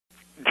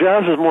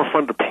jazz is more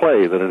fun to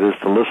play than it is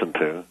to listen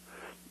to.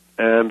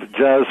 And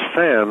jazz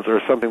fans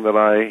are something that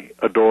I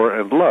adore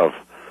and love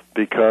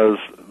because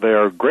they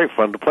are great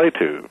fun to play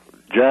to.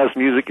 Jazz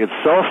music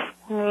itself,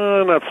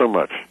 not so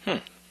much.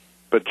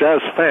 But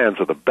jazz fans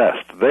are the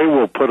best. They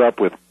will put up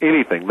with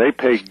anything. They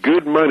pay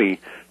good money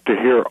to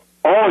hear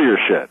all your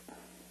shit.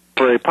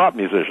 For a pop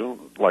musician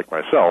like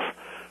myself,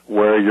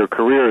 where your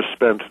career is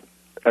spent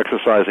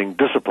exercising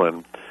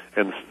discipline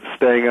and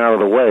staying out of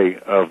the way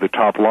of the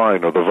top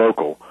line or the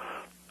vocal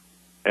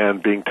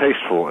and being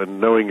tasteful and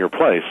knowing your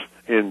place,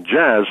 in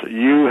jazz,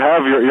 you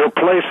have your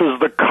place is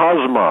the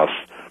cosmos.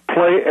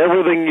 Play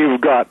everything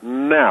you've got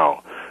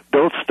now.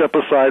 Don't step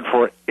aside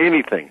for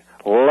anything.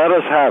 Let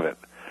us have it.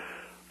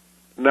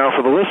 Now,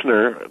 for the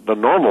listener, the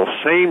normal,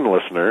 sane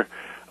listener,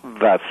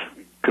 that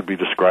could be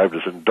described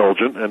as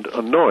indulgent and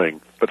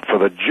annoying. But for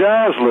the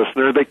jazz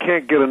listener, they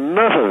can't get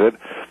enough of it,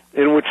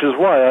 in which is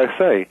why I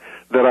say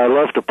that I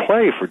love to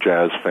play for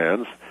jazz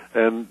fans,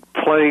 and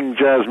playing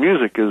jazz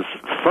music is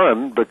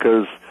fun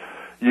because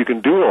you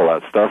can do all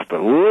that stuff,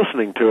 but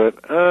listening to it,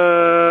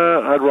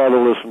 I'd rather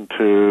listen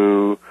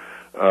to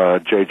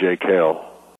J.J. Cale.